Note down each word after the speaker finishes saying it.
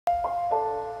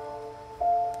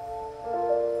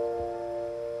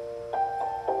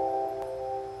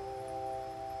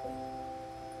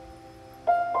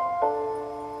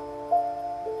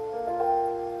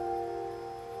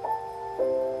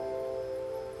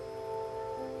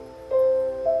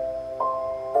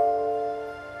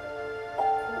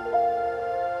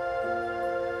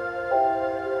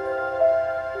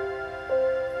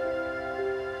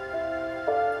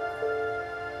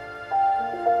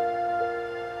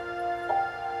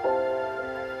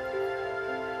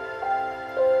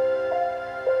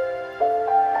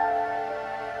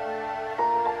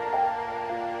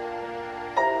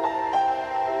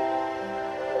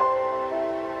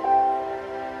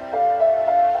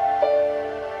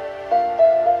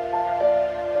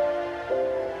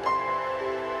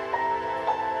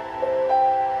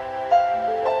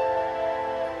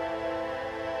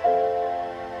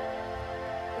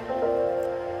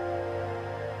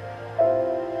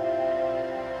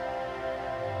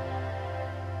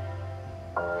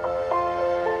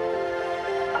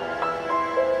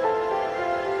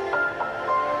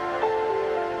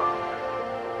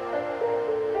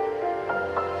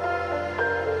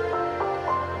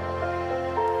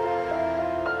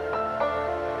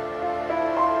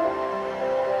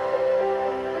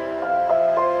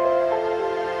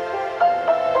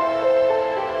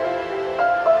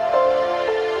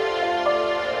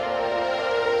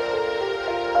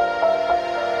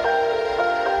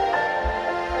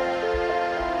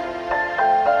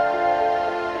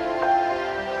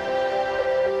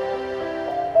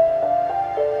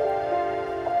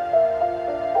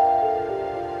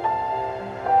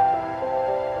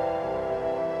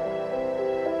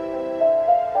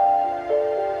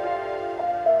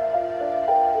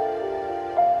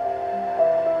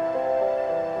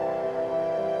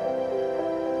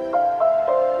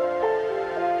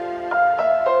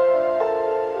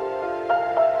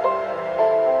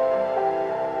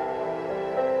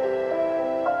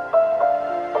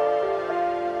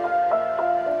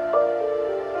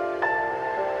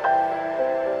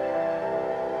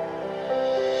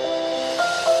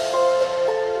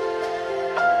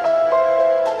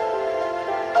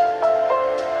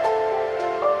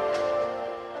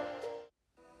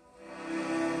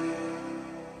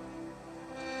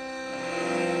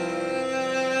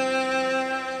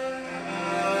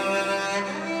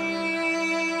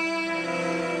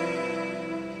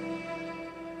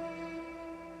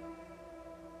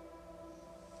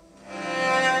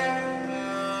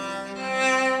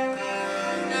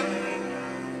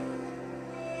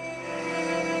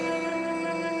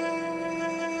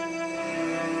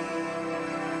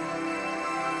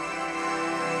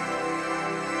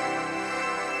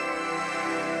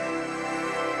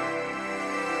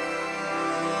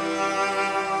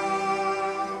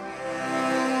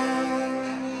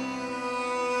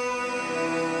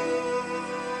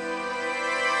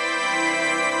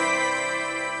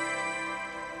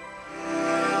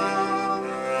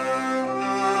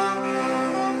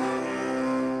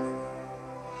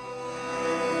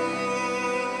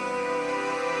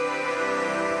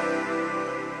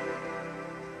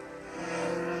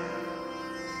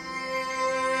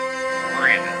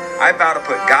I vow to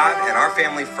put God and our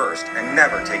family first and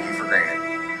never take you for granted.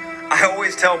 I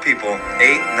always tell people 8,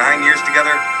 9 years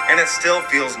together and it still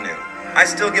feels new. I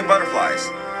still get butterflies.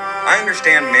 I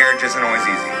understand marriage isn't always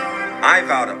easy. I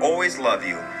vow to always love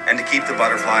you and to keep the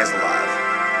butterflies alive.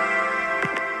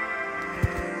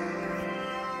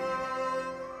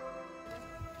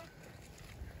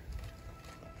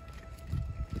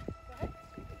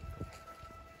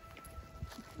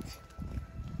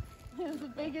 It was the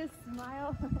biggest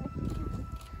smile.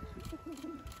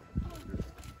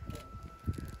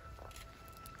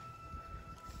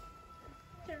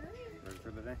 Ready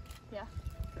for the day? Yeah.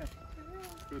 Okay.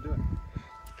 Let's go do it.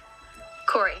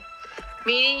 Corey,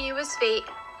 meeting you was fate,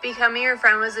 becoming your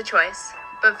friend was a choice,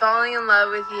 but falling in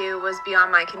love with you was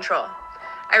beyond my control.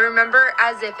 I remember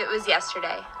as if it was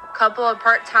yesterday. Couple of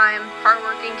part-time,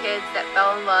 hard-working kids that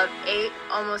fell in love 8,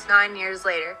 almost 9 years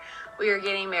later. We were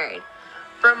getting married.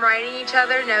 From writing each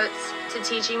other notes to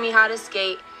teaching me how to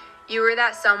skate, you were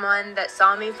that someone that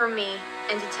saw me for me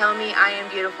and to tell me I am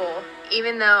beautiful,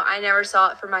 even though I never saw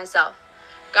it for myself.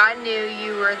 God knew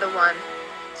you were the one.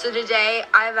 So today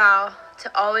I vow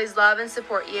to always love and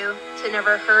support you, to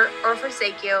never hurt or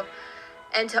forsake you,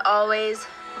 and to always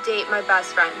date my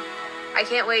best friend. I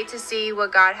can't wait to see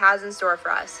what God has in store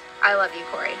for us. I love you,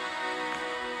 Corey.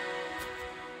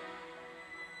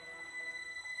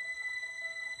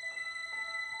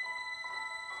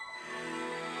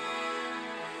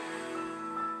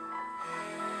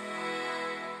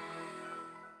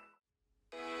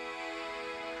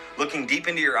 Looking deep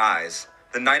into your eyes,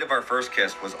 the night of our first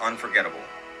kiss was unforgettable.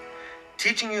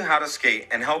 Teaching you how to skate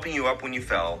and helping you up when you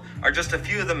fell are just a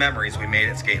few of the memories we made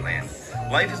at Skateland.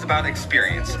 Life is about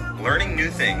experience, learning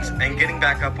new things, and getting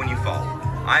back up when you fall.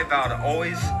 I vow to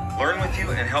always learn with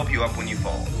you and help you up when you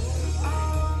fall.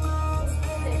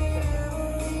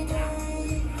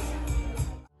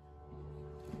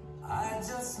 I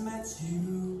just met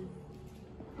you.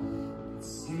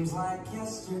 Seems like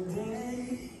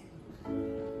yesterday.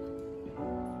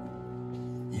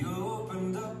 You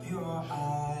opened up your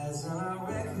eyes and I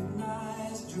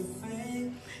recognized your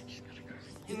face.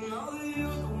 You know that you're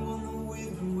the one that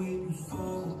we've been waiting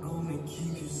for. We're gonna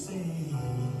keep you safe.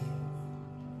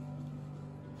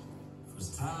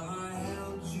 First time I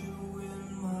held you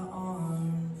in my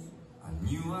arms, I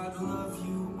knew I'd love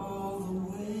you all